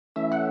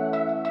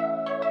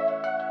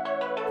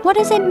What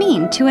does it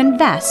mean to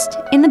invest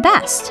in the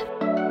best?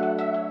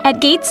 At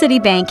Gate City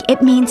Bank,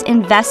 it means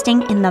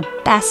investing in the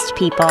best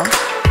people.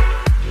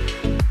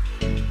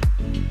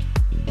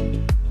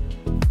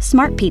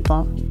 Smart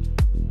people.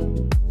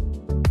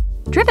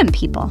 Driven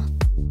people.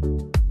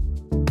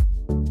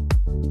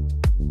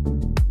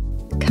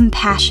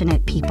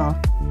 Compassionate people.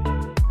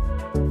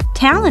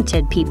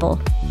 Talented people.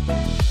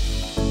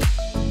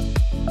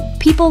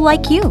 People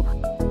like you.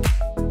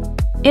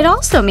 It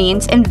also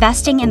means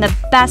investing in the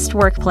best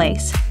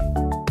workplace,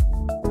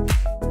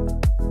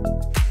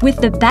 with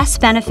the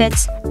best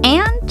benefits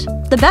and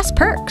the best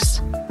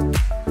perks.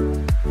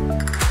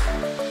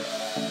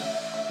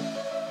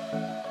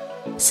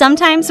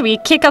 Sometimes we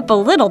kick up a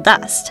little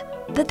dust,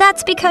 but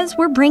that's because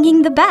we're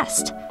bringing the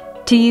best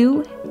to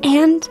you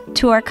and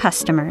to our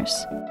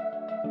customers.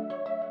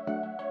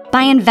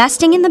 By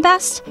investing in the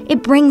best,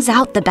 it brings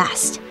out the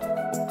best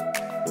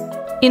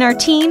in our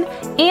team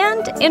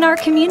and in our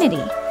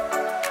community.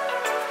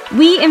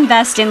 We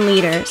invest in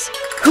leaders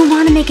who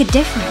want to make a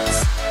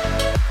difference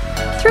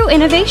through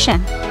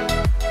innovation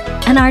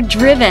and are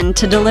driven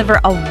to deliver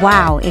a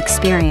wow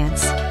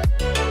experience.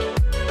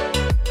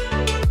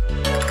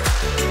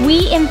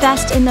 We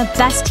invest in the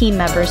best team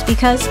members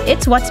because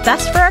it's what's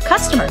best for our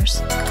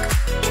customers.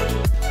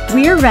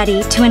 We're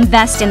ready to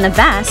invest in the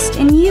best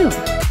in you.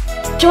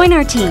 Join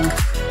our team.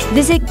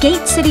 Visit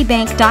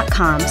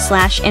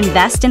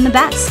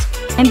gatecitybank.com/investinthebest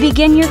and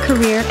begin your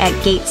career at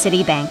Gate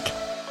City Bank.